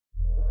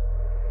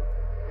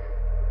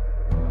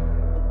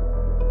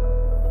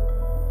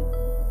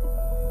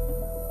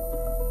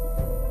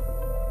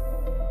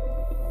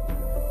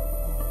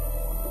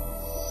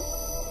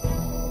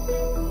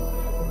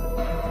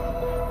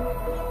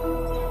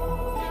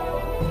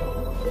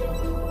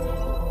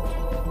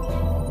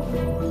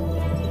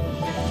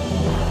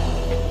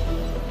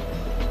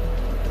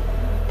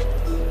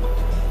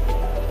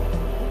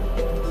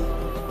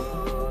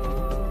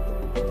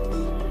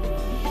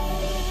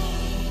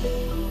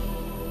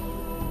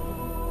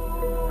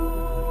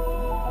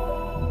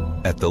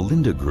At the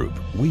Linde Group,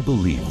 we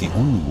believe the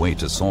only way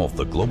to solve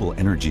the global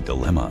energy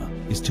dilemma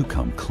is to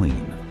come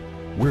clean.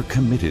 We're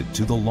committed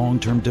to the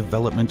long-term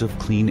development of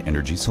clean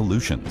energy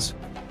solutions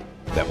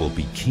that will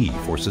be key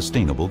for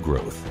sustainable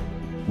growth.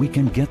 We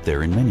can get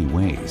there in many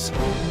ways.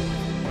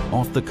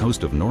 Off the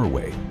coast of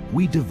Norway,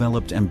 we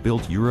developed and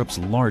built Europe's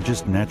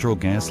largest natural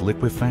gas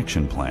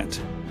liquefaction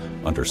plant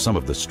under some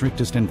of the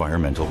strictest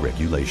environmental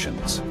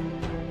regulations.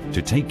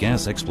 To take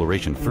gas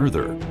exploration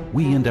further,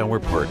 we and our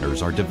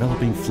partners are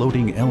developing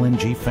floating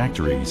LNG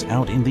factories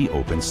out in the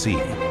open sea.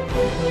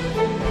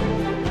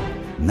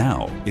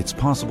 Now, it's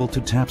possible to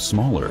tap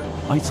smaller,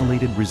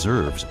 isolated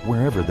reserves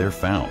wherever they're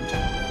found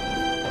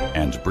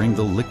and bring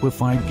the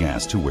liquefied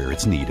gas to where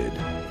it's needed,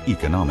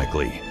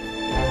 economically.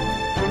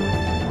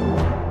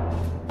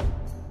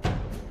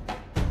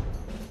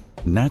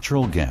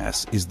 Natural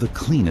gas is the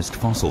cleanest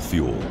fossil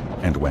fuel,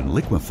 and when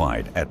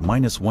liquefied at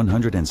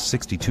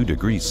 -162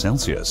 degrees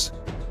Celsius,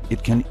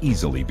 it can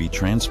easily be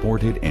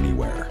transported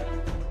anywhere.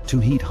 To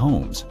heat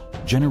homes,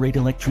 generate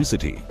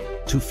electricity,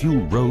 to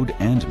fuel road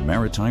and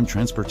maritime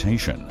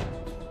transportation.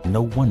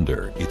 No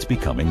wonder it's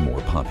becoming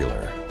more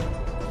popular.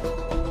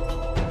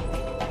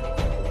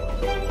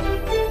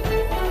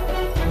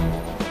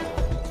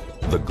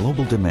 The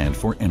global demand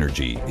for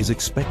energy is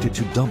expected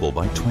to double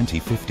by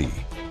 2050.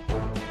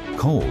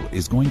 Coal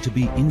is going to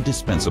be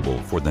indispensable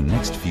for the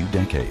next few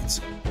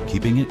decades.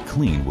 Keeping it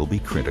clean will be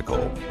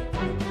critical.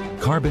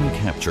 Carbon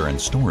capture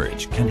and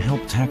storage can help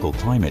tackle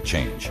climate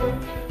change.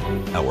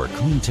 Our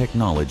clean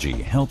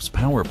technology helps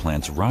power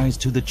plants rise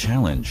to the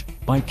challenge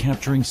by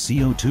capturing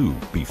CO2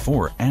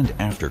 before and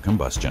after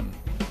combustion.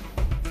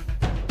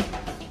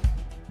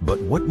 But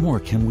what more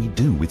can we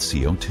do with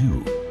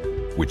CO2?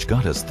 Which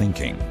got us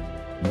thinking,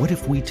 what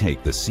if we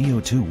take the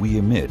CO2 we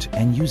emit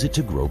and use it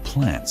to grow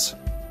plants?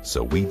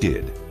 So we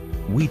did.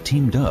 We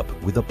teamed up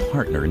with a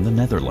partner in the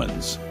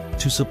Netherlands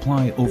to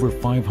supply over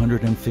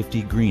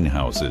 550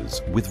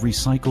 greenhouses with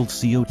recycled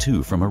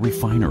CO2 from a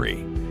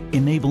refinery,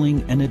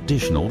 enabling an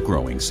additional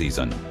growing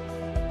season.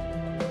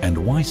 And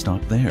why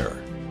stop there?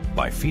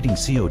 By feeding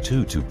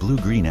CO2 to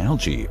blue-green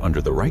algae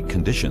under the right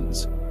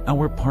conditions,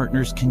 our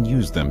partners can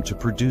use them to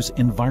produce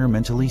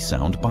environmentally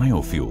sound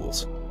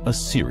biofuels, a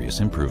serious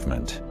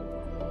improvement.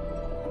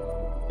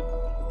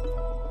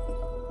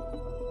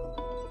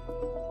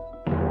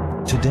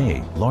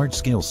 Today,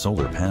 large-scale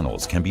solar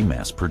panels can be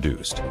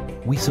mass-produced.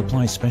 We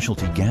supply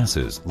specialty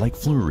gases like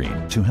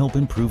fluorine to help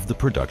improve the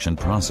production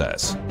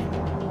process.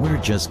 We're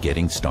just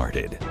getting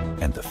started,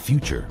 and the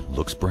future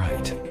looks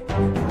bright.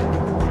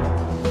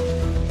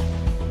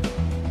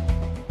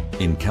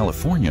 In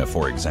California,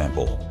 for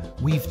example,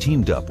 we've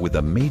teamed up with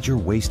a major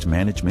waste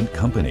management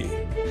company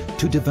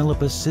to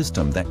develop a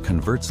system that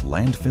converts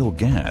landfill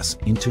gas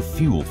into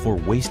fuel for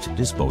waste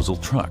disposal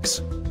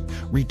trucks,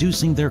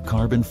 reducing their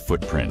carbon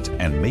footprint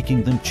and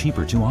making them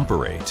cheaper to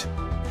operate.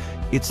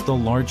 It's the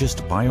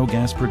largest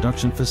biogas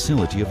production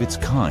facility of its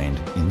kind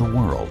in the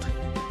world.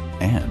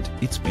 And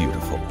it's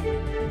beautiful.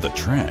 The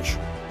trash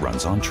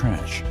runs on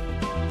trash.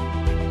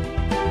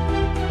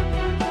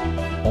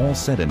 All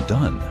said and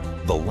done,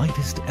 the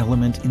lightest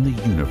element in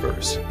the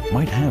universe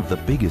might have the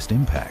biggest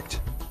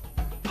impact.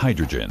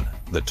 Hydrogen,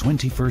 the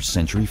 21st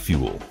century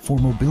fuel for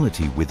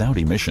mobility without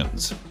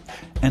emissions.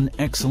 An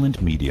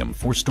excellent medium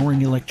for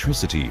storing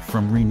electricity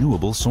from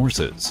renewable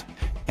sources,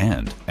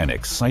 and an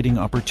exciting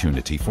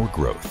opportunity for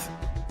growth.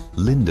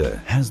 Linde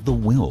has the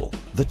will,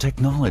 the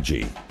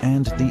technology,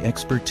 and the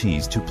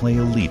expertise to play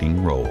a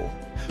leading role.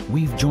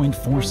 We've joined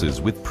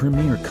forces with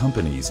premier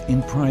companies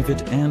in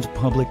private and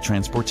public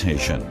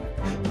transportation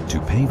to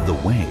pave the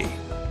way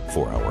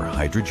for our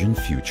hydrogen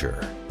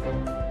future.